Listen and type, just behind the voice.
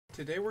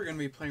Today we're going to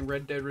be playing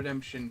Red Dead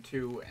Redemption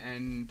 2,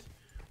 and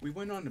we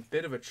went on a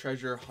bit of a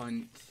treasure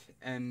hunt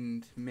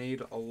and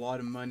made a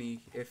lot of money.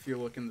 If you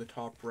look in the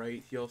top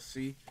right, you'll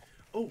see.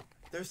 Oh,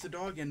 there's the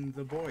dog and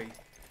the boy.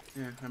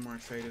 Yeah, I'm more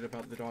excited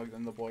about the dog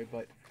than the boy,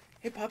 but...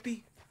 Hey,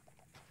 puppy!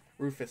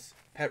 Rufus.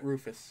 Pet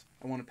Rufus.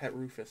 I want to pet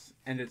Rufus.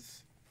 And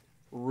it's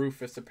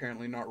Rufus,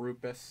 apparently, not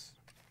Rupus.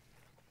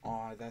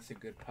 Aw, that's a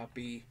good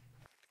puppy.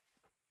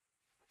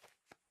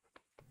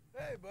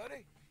 Hey,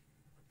 buddy.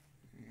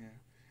 Yeah.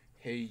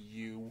 Hey,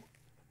 you.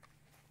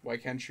 Why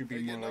can't you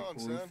be more like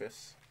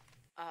Rufus?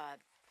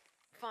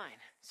 Fine,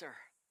 sir.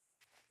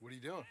 What are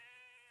you doing?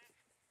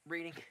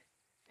 Reading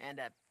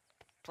and,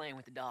 playing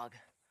with the dog.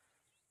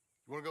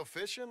 You want to go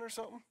fishing or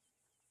something?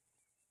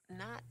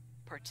 Not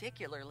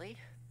particularly.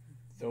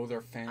 Those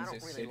are I fancy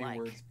don't really city like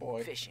words,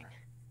 boy. fishing.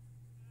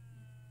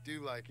 Do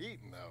you like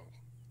eating, though,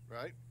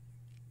 right?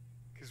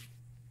 Because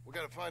we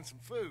got to find some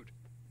food.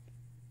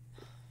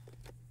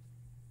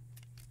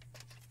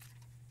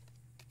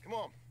 Come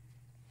on.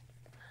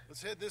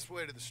 Let's head this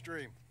way to the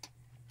stream.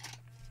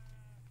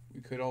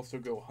 We could also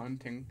go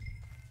hunting.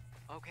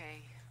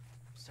 Okay,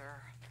 sir.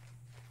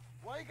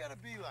 Why you gotta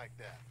be like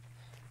that?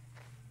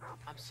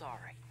 I'm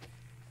sorry.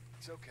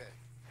 It's okay.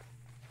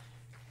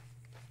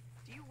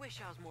 Do you wish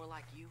I was more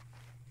like you?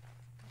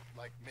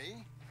 Like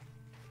me?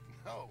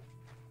 No.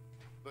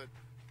 But...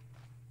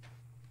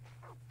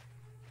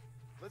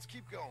 let's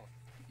keep going.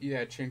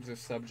 Yeah, change the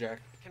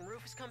subject. Can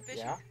Rufus come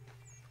fishing? Yeah?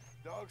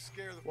 Dogs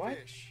scare the What?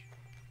 fish.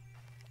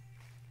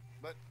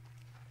 But...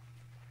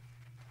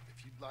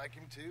 if you'd like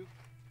him to,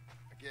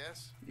 I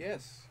guess.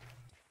 Yes.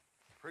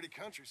 Pretty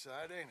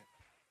countryside, ain't it?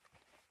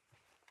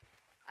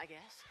 I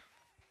guess.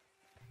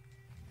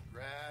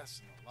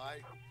 Grass and the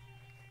light.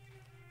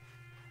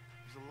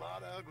 There's a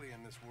lot of ugly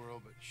in this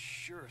world, but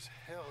sure as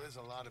hell is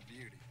a lot of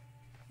beauty.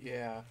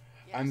 Yeah.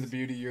 Yes. I'm the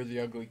beauty, you're the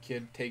ugly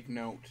kid. Take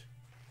note.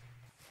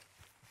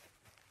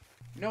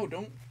 No,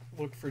 don't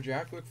look for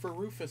Jack. Look for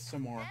Rufus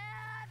some more.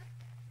 Dad!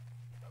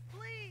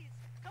 Please,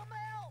 come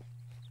help!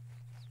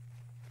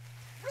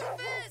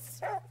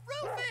 Rufus!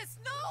 Rufus,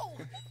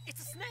 no!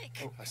 It's a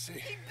snake! Oh, I see.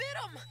 He bit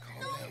him!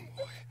 Calm down,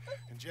 boy.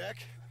 And Jack,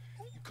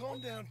 you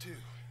calm down too.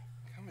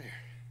 Come here.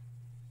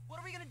 What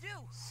are we gonna do?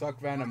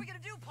 Suck What are venom. we gonna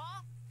do,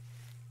 Pa?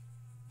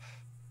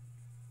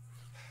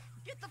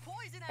 Get the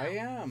poison out! I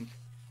am.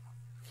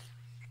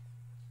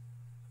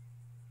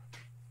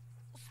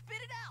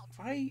 Spit it out!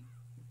 I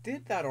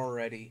did that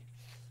already.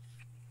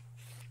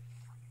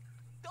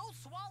 Don't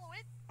swallow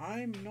it!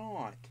 I'm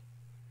not.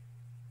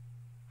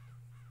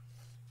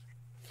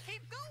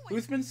 Keep going!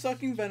 Who's been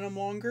sucking venom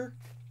longer?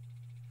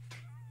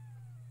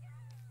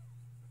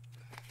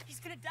 He's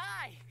gonna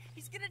die!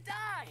 He's gonna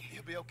die!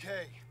 He'll be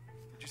okay.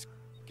 We just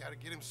gotta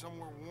get him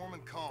somewhere warm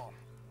and calm.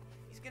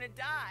 He's gonna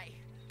die!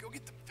 Go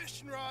get the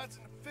fishing rods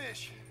and the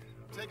fish.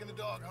 I'm taking the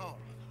dog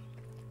home.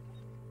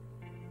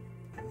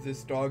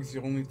 This dog's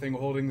the only thing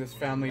holding this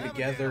family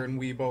together, and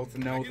we both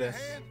Can I know get a this.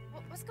 hand?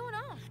 What's going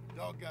on?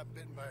 Dog got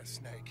bitten by a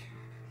snake.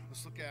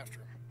 Let's look after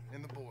him.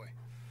 And the boy.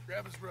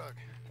 Grab his rug.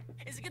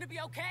 Is it gonna be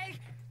okay?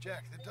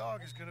 Jack, the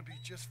dog is gonna be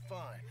just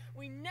fine.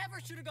 We never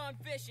should have gone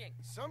fishing.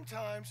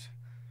 Sometimes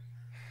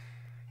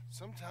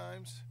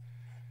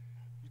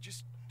you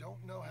just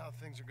don't know how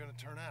things are gonna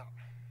turn out.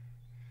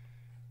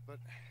 But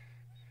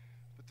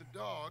the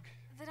dog...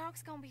 The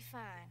dog's gonna be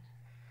fine.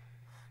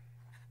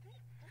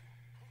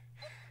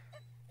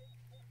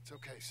 It's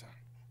okay, son.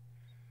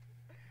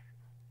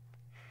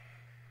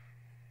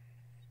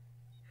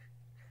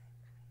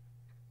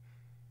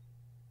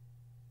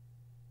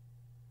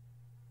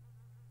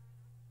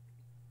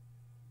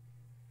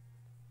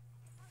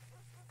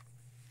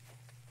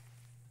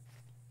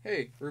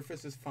 Hey,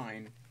 Rufus is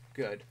fine.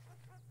 Good.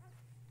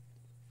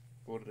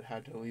 Would have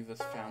had to leave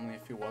this family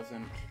if he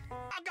wasn't.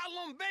 I got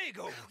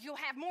lumbago. You'll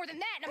have more than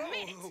that in a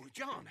minute. Oh,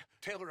 John,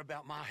 tell her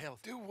about my health.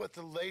 Do what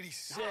the lady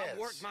says. I've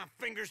worked my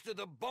fingers to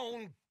the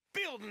bone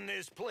building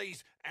this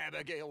place,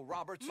 Abigale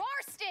Roberts.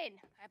 Marston!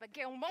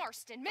 Abigail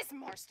Marston. Miss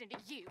Marston to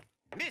you.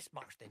 Miss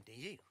Marston to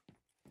you.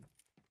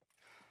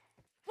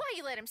 Why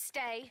you let him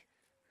stay?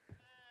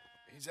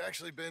 He's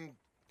actually been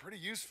pretty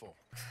useful.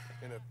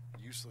 In a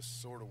useless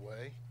sort of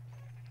way.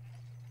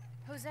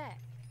 Who's that?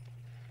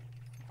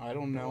 I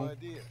don't No know.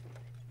 idea.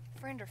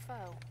 Friend or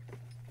foe?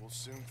 We'll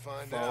soon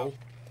find Foe. out.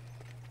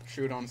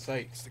 Shoot on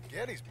sight. It's the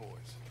Geddes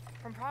boys.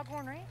 From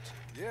Pronghorn Ranch?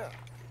 Yeah.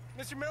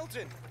 Mr.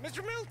 Milton!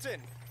 Mr.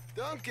 Milton!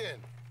 Duncan!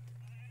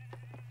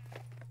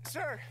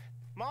 Sir,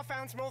 Ma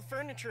found some old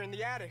furniture in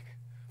the attic.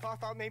 Pa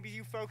thought maybe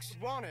you folks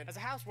wanted as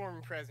a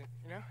housewarming present,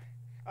 you know?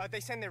 They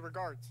send their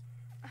regards.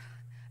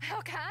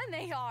 How kind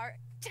they are.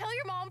 Tell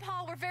your mom and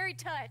pa we're very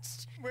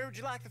touched. Where would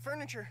you like the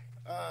furniture?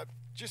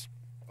 Just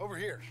over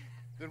here.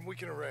 Then we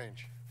can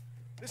arrange.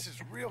 This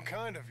is real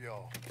kind of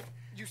y'all.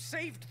 You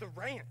saved the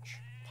ranch.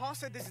 Pa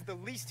said this is the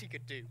least he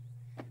could do.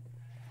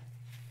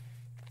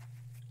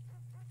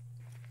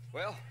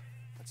 Well,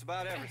 that's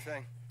about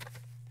everything.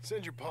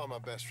 Send your pa my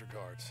best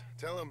regards.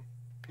 Tell him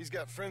he's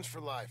got friends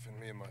for life in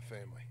me and my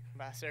family.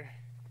 Bye, sir.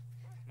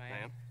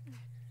 Ma'am.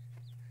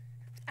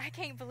 I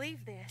can't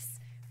believe this.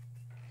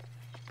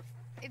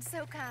 It's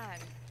so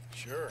kind.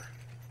 Sure.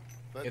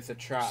 But It's a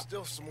there's trap.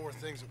 still some more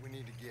things that we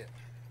need to get.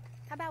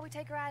 How about we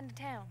take a ride into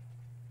town?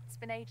 It's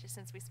been ages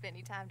since we spent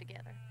any time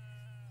together.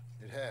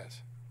 It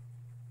has.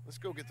 Let's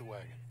go get the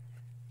wagon.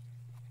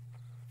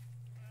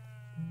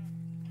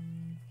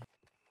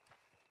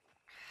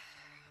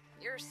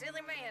 You're a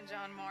silly man,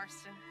 John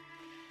Marston.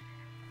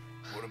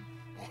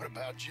 What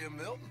about Jim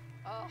Milton?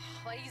 Oh,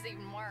 he's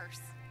even worse.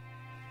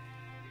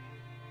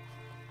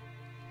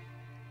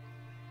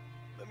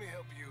 Let me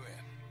help you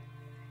in.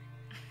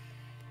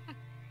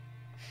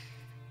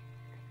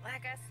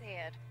 Like I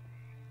said,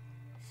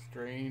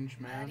 Strange,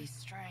 man. mighty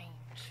strange.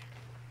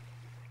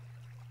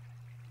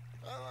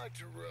 I like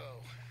to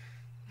row.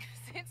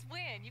 Since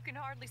when? You can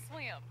hardly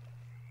swim.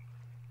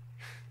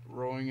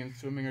 Rowing and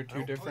swimming are I two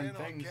don't different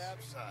plan on things.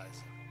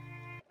 capsizing.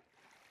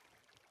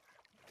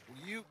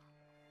 Will you?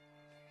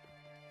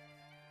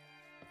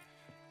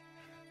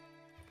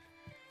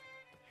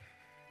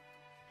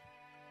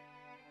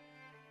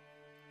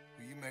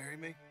 Will you marry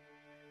me?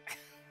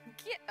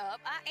 Get up.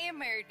 I am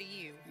married to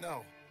you.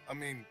 No, I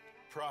mean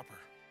proper,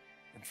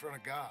 in front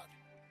of God.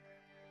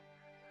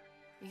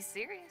 You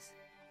serious?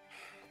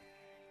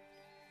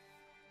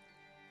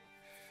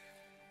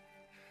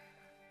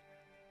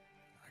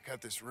 I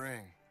got this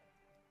ring.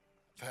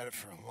 I've had it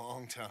for a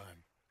long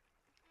time.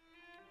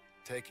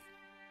 Take it.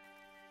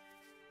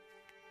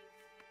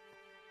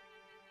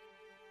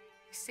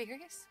 You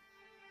serious?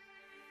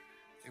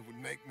 It would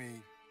make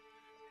me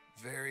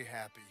very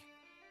happy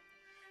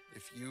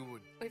if you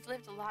would. We've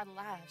lived a lot of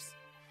lives.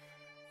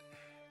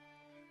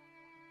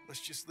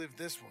 Let's just live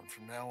this one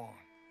from now on.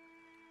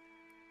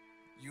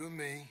 You and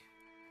me,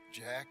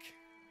 Jack,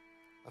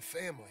 a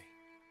family,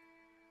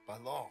 by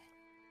law.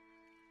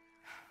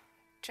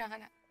 John,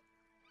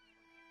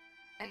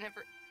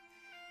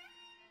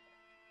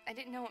 I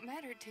didn't know it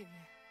mattered to you.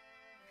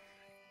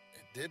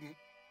 It didn't.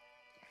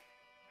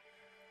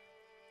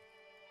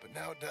 But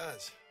now it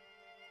does.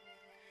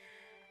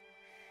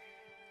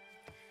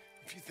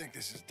 If you think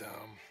this is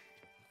dumb,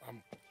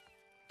 I'm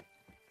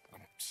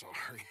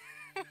sorry.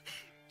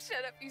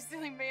 Shut up, you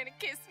silly man, and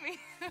kiss me.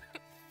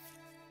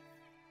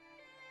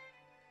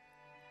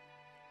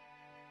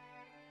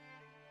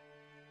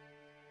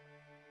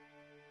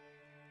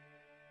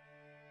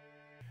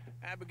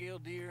 Abigail,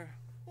 dear,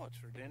 what's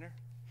for dinner?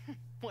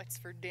 What's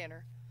for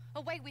dinner?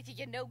 Away with you,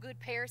 you no-good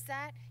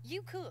parasite.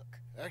 You cook.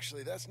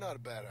 Actually, that's not a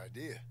bad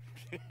idea.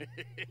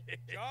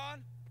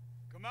 John,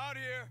 come out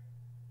here.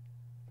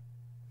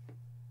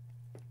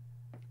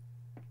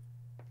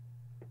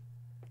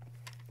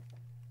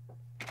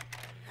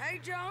 Hey,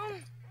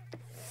 John.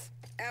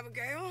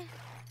 Abigail.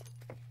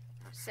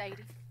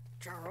 Sadie.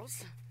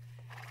 Charles.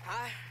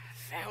 I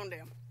found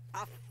him.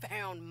 I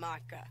found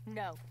Micah.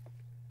 No.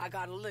 I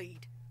got a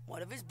lead.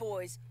 One of his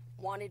boys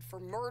wanted for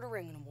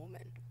murdering a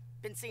woman.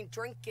 Been seen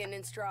drinking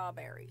in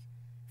Strawberry.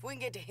 If we can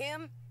get to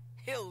him,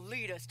 he'll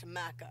lead us to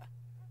Micah.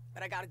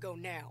 But I gotta go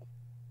now.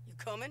 You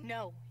coming?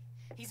 No.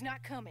 He's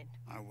not coming.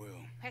 I will.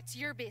 That's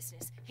your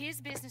business.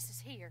 His business is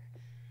here.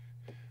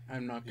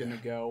 I'm not gonna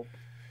go.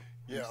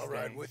 Yeah, I'll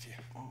ride staying. with you.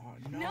 Oh,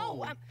 no.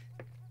 No,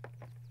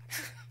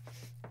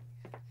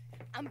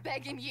 I'm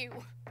begging you.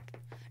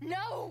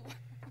 No!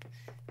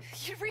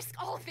 You risk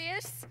all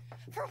this?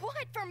 For what?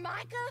 For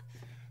Micah?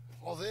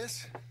 All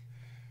this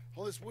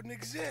wouldn't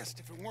exist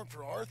if it weren't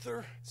for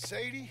Arthur,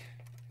 Sadie,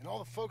 and all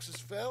the folks as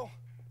fell.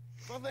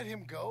 If I let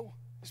him go,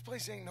 this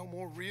place ain't no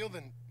more real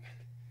than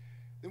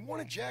one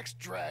of Jack's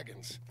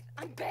dragons.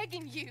 I'm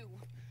begging you.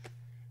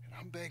 And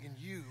I'm begging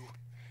you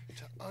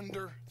to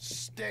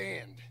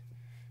understand.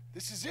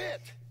 This is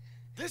it.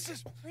 This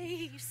is...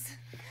 Please.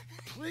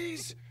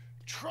 Please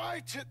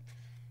try to...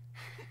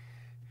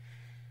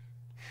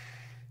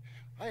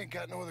 I ain't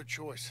got no other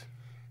choice.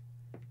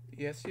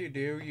 Yes, you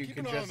do. You Keep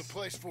could an eye on the just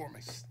place for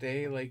me.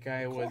 stay like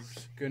I was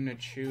course. gonna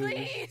choose.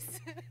 Please.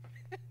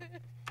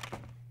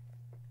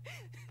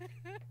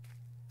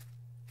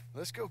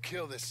 Let's go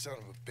kill this son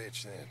of a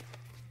bitch then.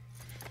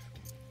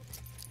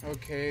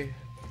 Okay.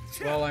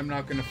 Well, I'm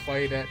not gonna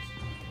fight it.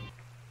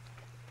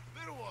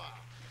 Been a while.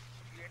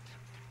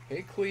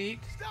 Hey, Cleet.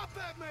 Stop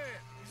that man!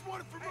 He's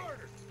wanted for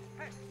murder!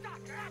 Hey, stop!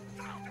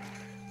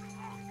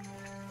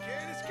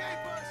 Can't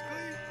escape us,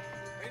 Cleve!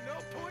 Ain't no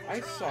point in I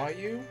trying. saw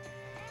you.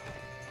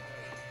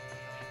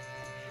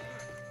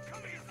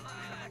 Come here,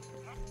 lad.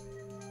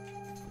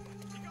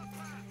 You got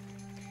time.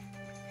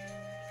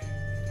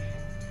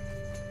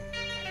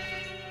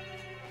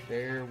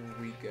 There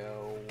we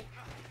go.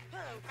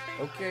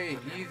 Okay,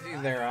 easy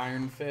there,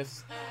 Iron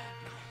Fist.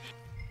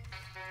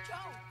 Joe,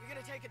 you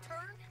gonna take a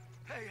turn?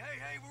 Hey,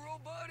 we're all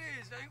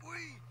buddies, ain't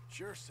we?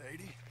 Sure,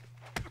 Sadie.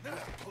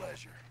 With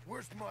pleasure.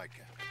 Where's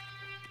Micah?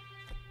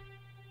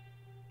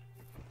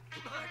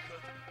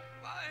 Micah,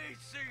 I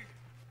ain't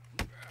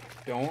seen.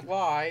 Don't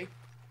lie.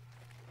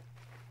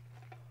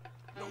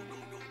 No.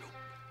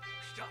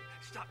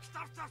 Stop.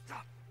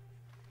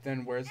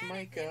 Then where's Anything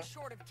Micah?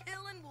 short of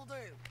killing will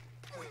do.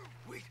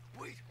 Wait.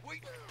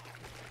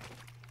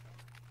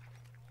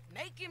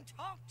 Make him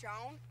talk,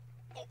 John.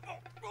 Oh.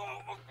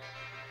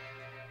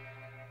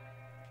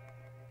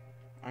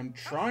 I'm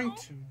trying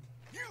to...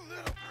 You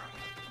little...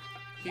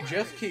 He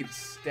just keeps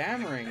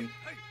stammering.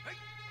 Hey.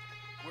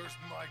 Where's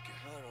Micah?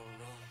 I don't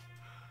know.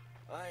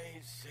 I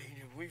ain't seen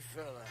him. We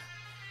fell out.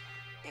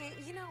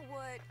 You know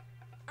what?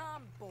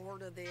 I'm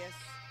bored of this.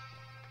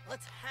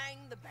 Let's hang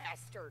the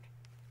bastard.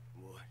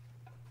 What?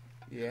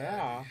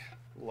 Yeah,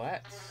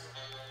 let's.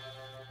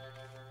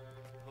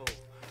 Oh,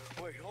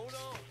 wait, hold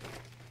on.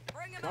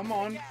 Bring him Come up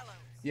to on. the gallows.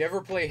 You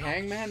ever play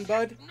Hangman,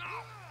 bud?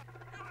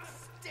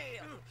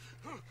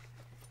 Still.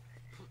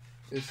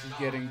 This is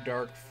getting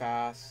dark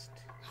fast.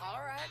 All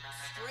right,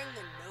 string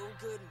the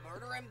no-good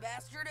murdering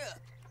bastard up.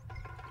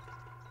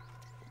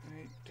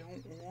 I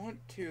don't want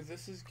to.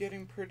 This is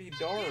getting pretty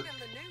dark. Give him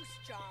the noose,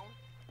 John.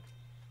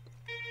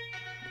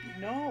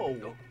 No.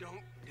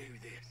 Don't do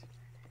this.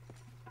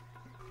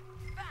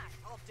 Fine,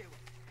 I'll do it.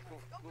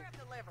 Go grab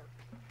the lever.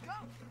 Go.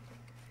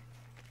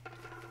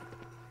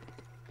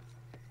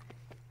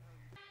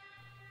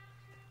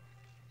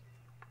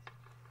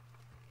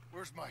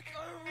 Where's Micah? I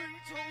already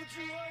told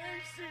you I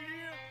ain't seen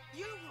him.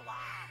 You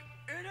lie.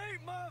 It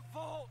ain't my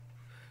fault.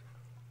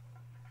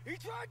 He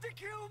tried to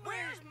kill me.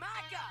 Where's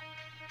Micah?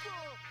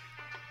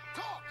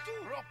 Talk,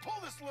 or I'll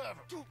pull this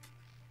lever.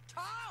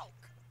 Talk.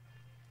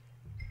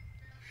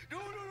 No.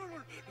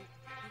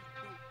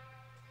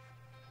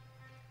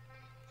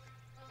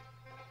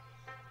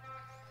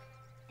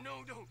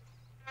 No, don't.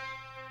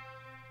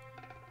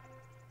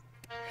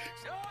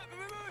 Stop!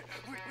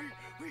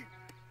 Wait.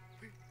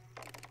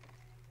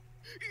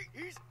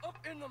 He's up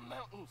in the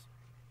mountains.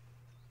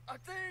 I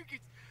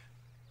think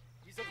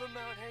he's up in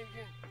Mount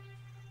Hagen.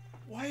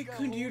 Why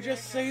couldn't you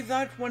just say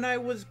that when I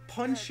was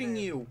punching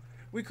you?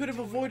 We could have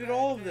avoided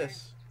all of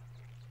this.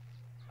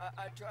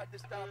 I tried to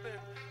stop him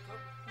from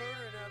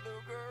murdering that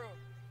little girl.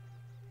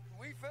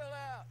 We fell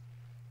out.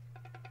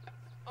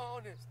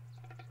 Honest.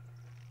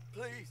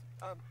 Please,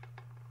 I'm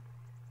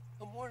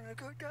one of the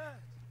good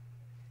guys.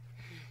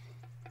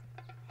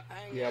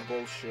 Yeah,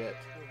 bullshit.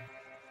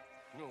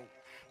 No.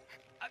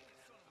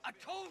 I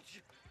told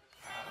you.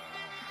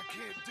 I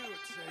can't do it,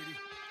 Sadie.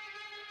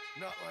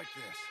 Not like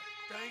this.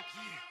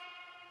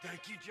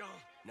 Thank you,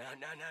 John. Now.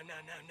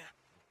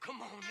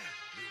 Come on now.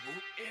 You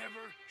won't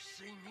ever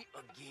see me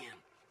again.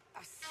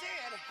 I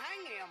said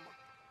hang him.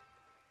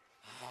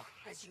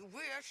 As you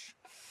wish.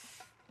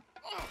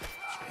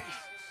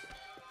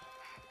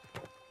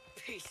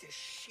 Piece of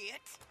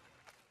shit.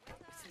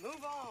 Let's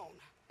move on.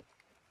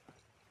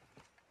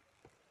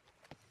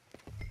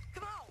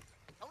 Come on.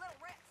 A little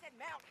rat said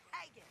Mount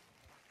Hagen.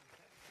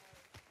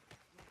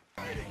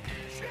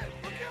 Shit,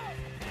 look out!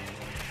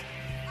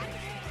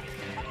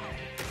 Come on.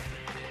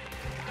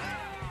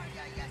 Oh,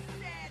 you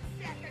sad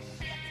sack of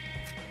shit.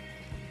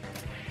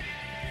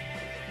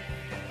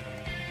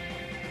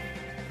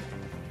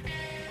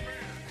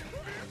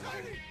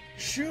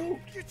 Shoot!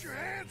 Get your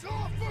hands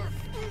off her!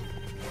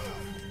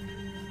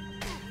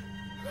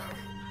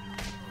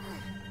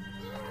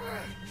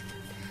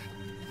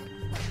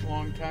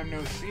 Long time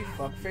no see,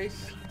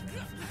 fuckface.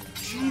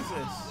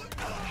 Jesus.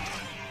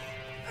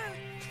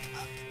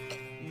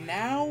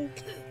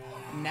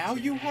 Now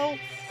you help?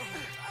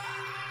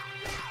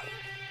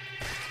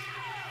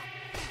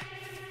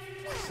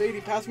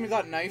 Sadie, pass me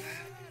that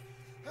knife.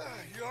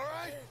 You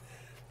alright?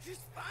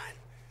 Just fine.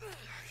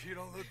 You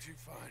don't look too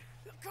fine.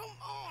 Come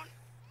on.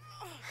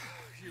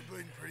 You're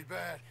bleeding pretty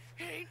bad.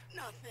 Ain't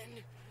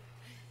nothing.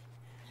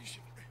 You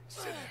should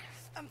sit down.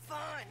 I'm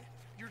fine.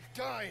 You're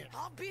dying.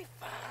 I'll be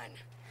fine.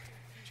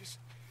 Just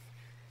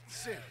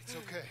sit. It's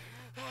okay.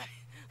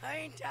 I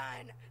ain't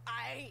dying.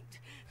 I ain't.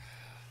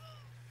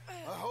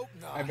 I hope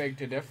not. I beg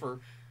to differ.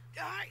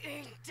 I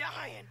ain't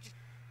dying. Just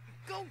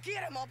go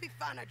get him. I'll be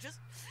fine. I just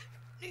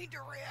need to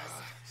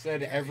rest.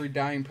 Said every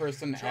dying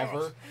person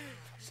Charles, ever.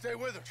 stay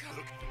with her.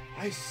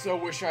 I so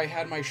wish I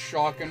had my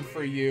shotgun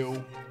for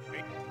you.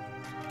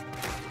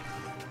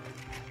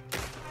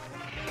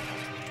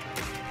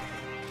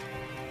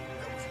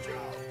 That was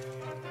Joe.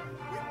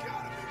 We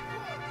gotta be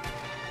close.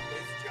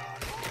 It's John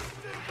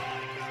Holston,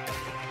 Micah.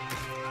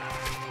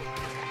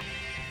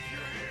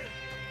 You're here.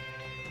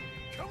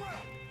 Come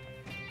on.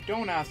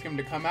 Don't ask him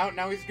to come out,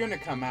 now he's gonna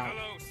come out.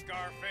 Hello,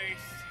 Scarface.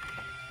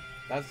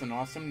 That's an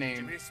awesome Did you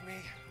name. miss me?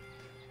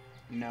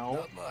 No,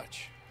 Not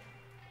much.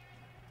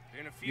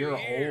 Been a few you're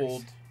years.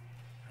 old.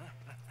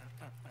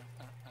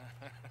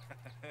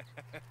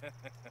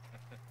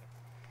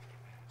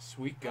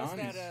 Sweet How's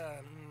guns.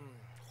 that,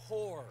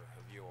 whore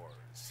of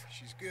yours?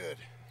 She's good.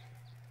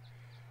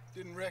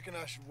 Didn't reckon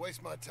I should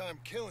waste my time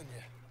killing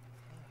you.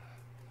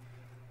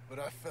 But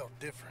I felt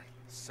different.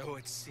 So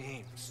it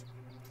seems.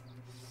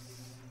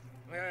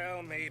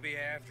 Well, maybe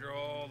after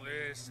all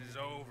this is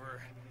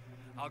over,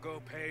 I'll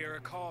go pay her a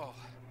call.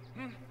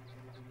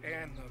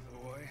 And the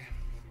boy.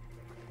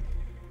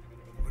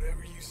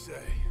 Whatever you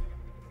say.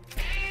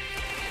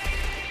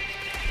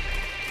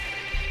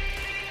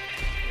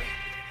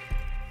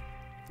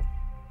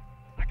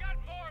 I got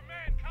more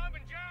men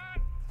coming,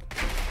 John!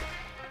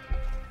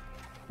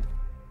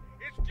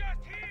 It's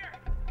just here!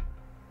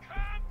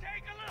 Come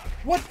take a look!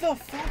 What the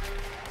fuck?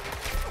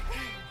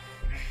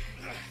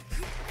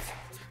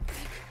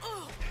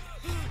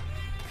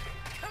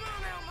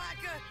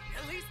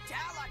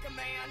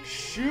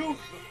 Shoot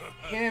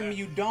him,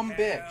 you dumb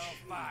bitch.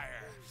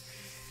 Hellfire.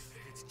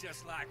 It's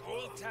just like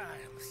old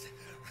times.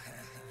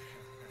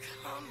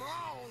 Come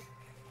on.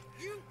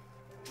 You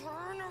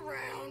turn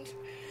around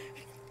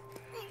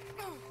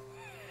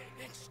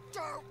and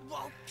start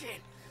walking.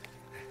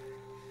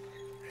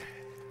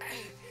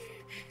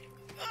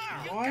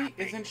 Why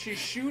isn't she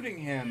shooting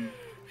him?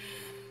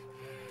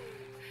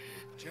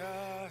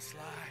 Just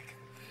like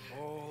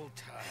old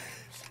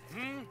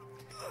times.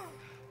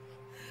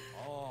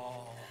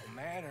 All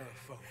manner of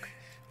folk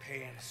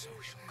paying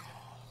social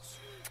calls.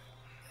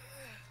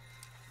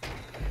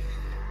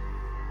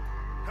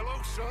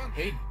 Hello, son.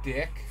 Hey,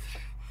 Dick.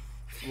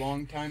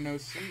 Long time no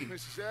see.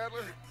 Mrs.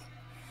 Adler.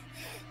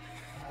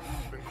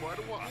 It's been quite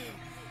a while.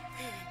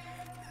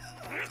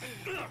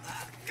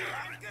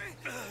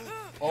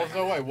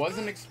 Although I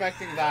wasn't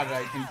expecting that,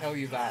 I can tell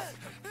you that.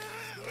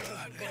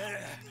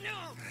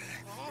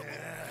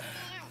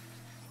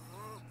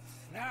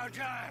 Now,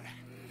 John.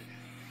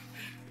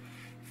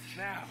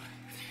 Now,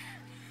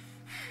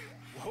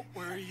 what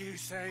were you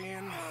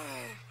saying?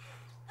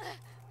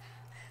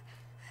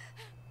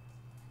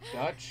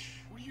 Dutch?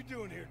 What are you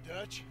doing here,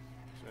 Dutch?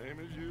 Same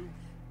as you,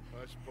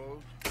 I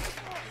suppose.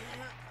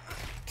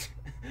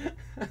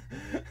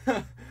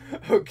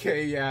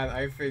 Okay, yeah,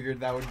 I figured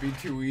that would be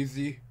too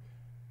easy.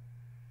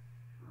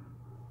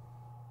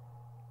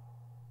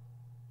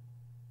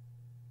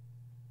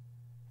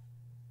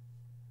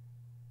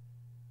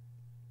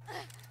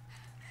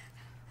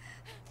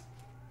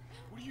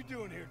 What are you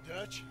doing here,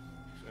 Dutch?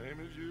 Same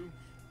as you,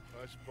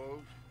 I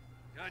suppose.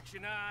 Dutch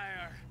and I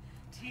are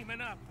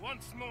teaming up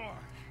once more.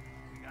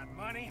 We got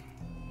money.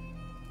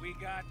 We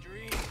got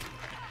dreams.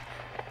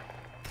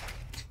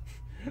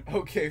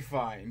 Okay,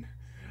 fine.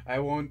 I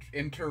won't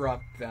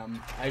interrupt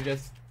them. I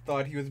just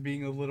thought he was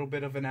being a little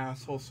bit of an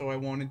asshole, so I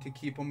wanted to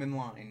keep him in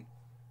line.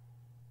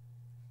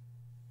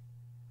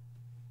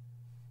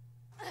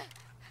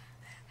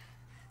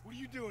 What are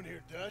you doing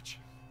here, Dutch?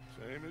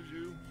 Same as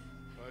you,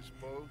 I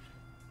suppose.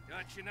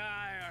 Dutch and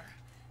I are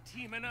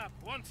teaming up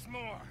once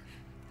more.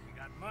 We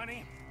got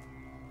money.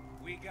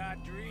 We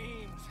got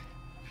dreams.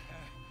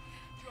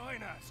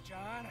 Join us,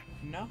 John.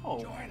 No.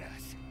 Join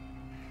us.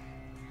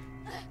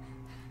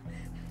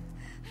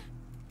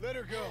 Let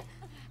her go.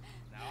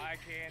 Now I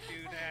can't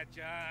do that,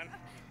 John.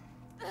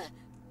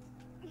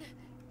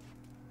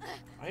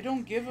 I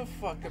don't give a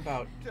fuck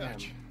about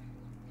Dutch. him.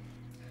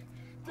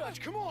 Dutch,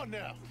 come on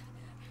now.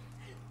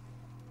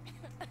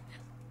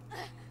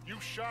 You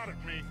shot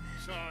at me,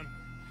 son.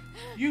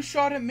 You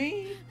shot at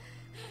me?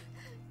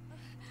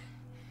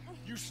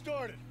 You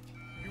started.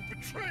 You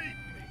betrayed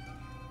me.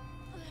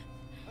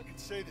 I could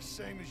say the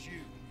same as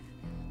you.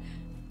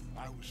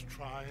 I was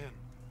trying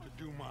to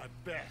do my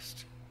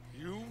best.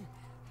 You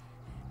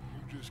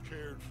just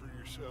cared for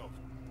yourself.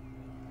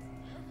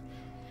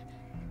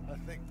 I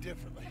think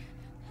differently.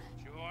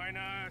 Join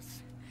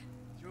us.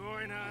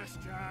 Join us,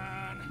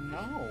 John.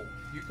 No.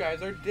 You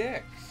guys are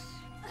dicks.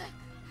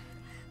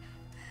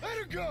 Let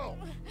her go!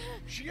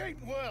 She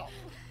ain't well.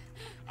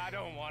 I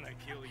don't want to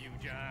kill you,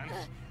 John.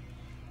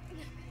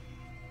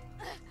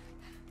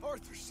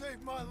 Arthur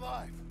saved my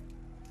life.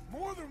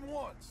 More than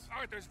once.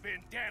 Arthur's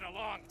been dead a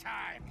long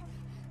time.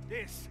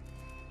 This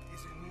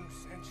is a new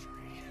century.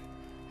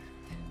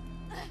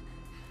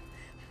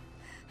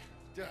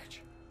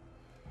 Dutch.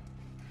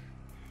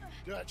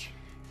 Dutch.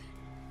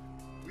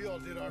 We all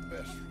did our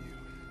best for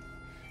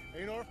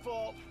you. Ain't our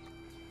fault.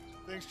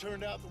 Things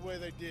turned out the way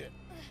they did.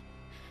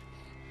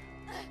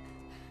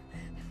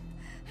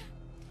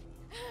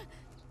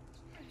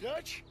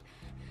 Dutch,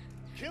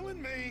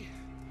 killing me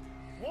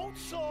won't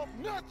solve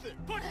nothing.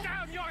 Put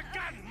down your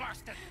gun,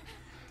 Marston!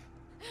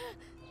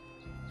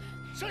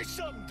 Say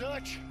something,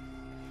 Dutch.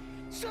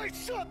 Say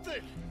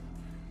something!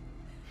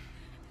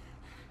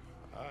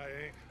 I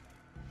ain't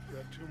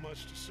got too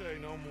much to say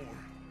no more.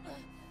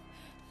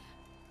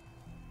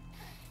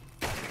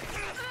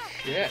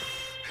 Shit.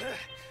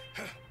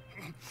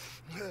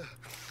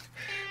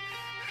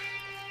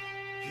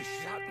 You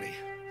shot me.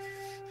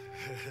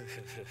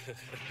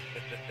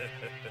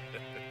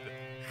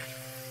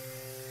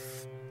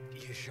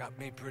 You shot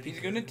me pretty He's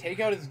good. gonna take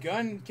out his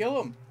gun and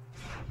kill him.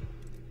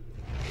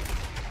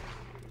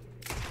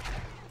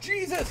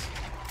 Jesus!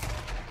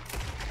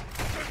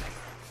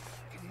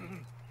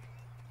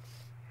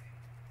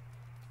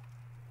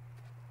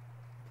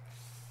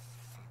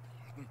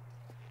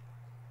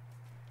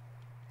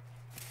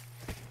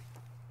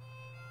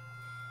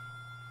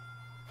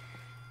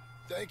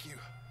 Thank you.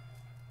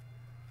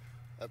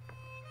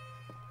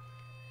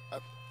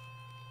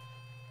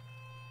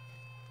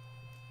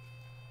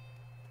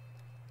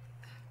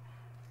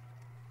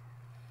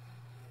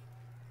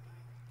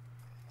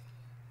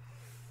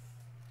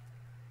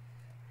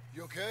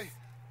 You okay?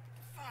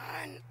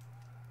 Fine.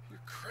 You're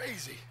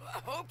crazy. I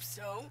hope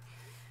so.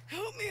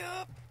 Help me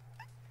up.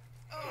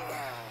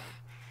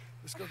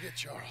 Let's go get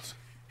Charles.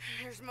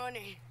 There's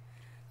money.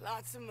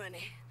 Lots of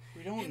money.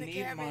 We don't In the need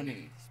cabin.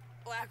 money.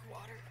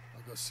 Blackwater.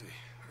 I'll go see.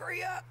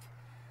 Hurry up.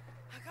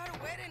 I got a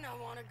wedding I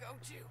want to go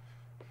to.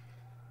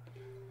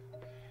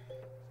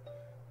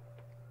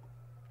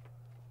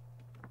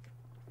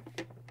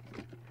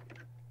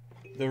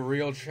 The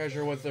real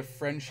treasure was the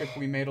friendship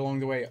we made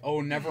along the way.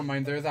 Oh, never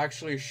mind. There's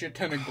actually a shit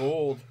ton of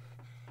gold.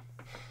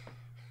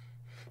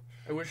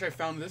 I wish I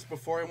found this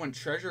before I went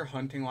treasure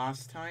hunting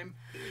last time.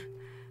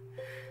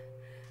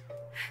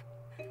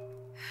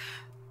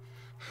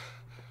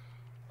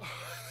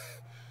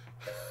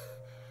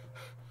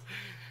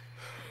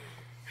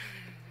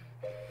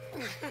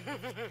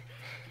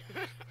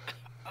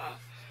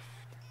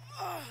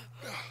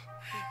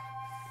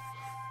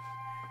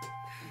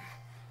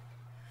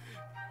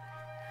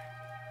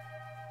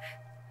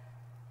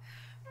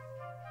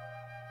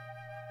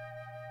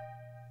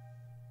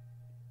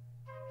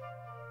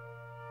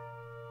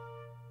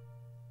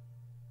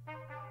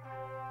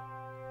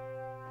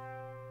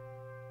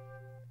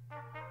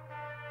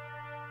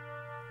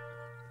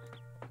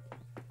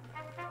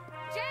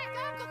 Jack,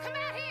 Uncle, come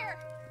out here!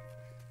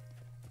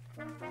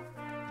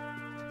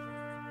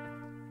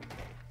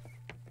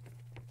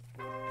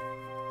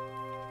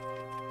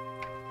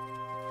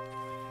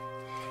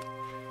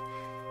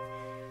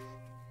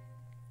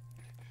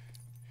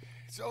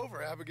 It's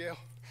over, Abigail.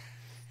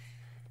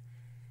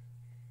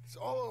 It's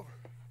all over.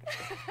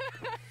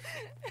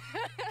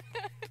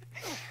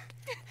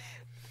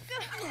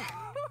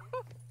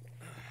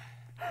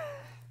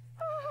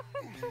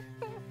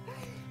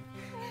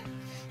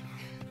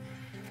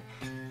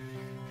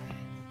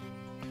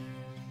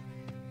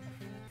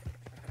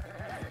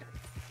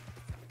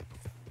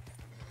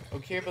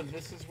 Okay, but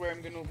this is where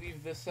I'm gonna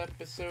leave this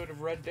episode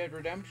of Red Dead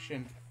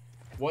Redemption.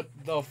 What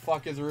the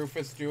fuck is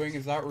Rufus doing?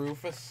 Is that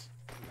Rufus?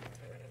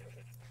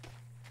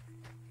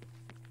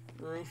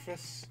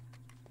 Rufus?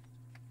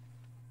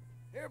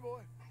 Here, boy.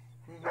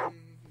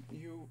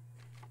 You...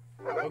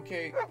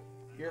 Okay,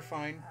 you're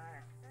fine.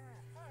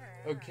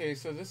 Okay,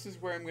 so this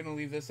is where I'm gonna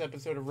leave this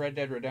episode of Red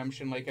Dead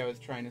Redemption, like I was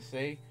trying to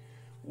say.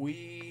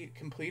 We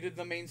completed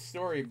the main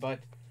story, but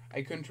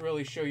I couldn't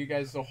really show you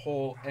guys the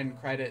whole end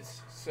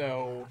credits,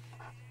 so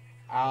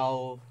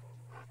I'll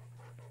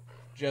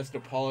just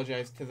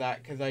apologize to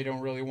that, because I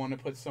don't really want to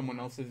put someone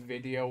else's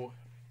video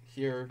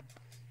here,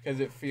 because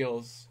it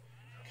feels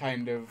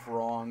kind of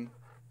wrong.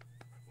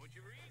 What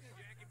you reading,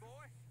 Jackie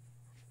boy?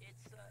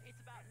 It's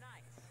about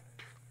knights.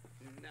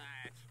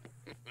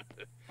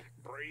 Knights.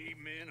 Brave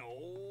men of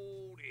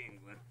old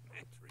England.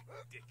 That's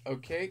ridiculous.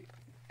 Okay,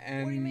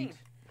 and What do you mean?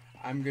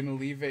 I'm gonna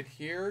leave it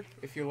here.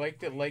 If you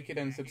liked it, like it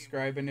and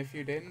subscribe, and if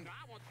you didn't,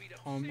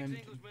 comment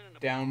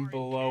down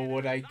below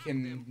what I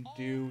can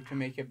do to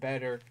make it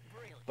better.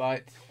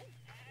 But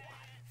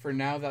for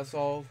now, that's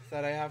all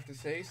that I have to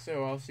say,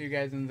 so I'll see you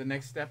guys in the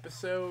next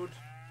episode.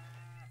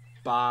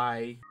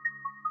 Bye.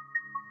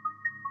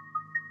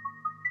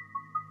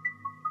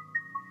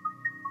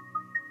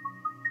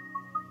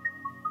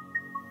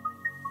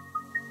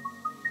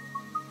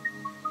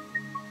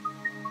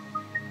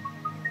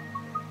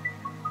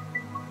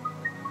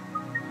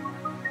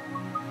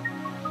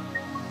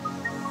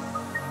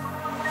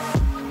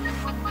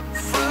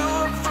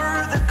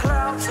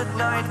 At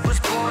night was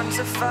born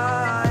to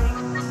fight.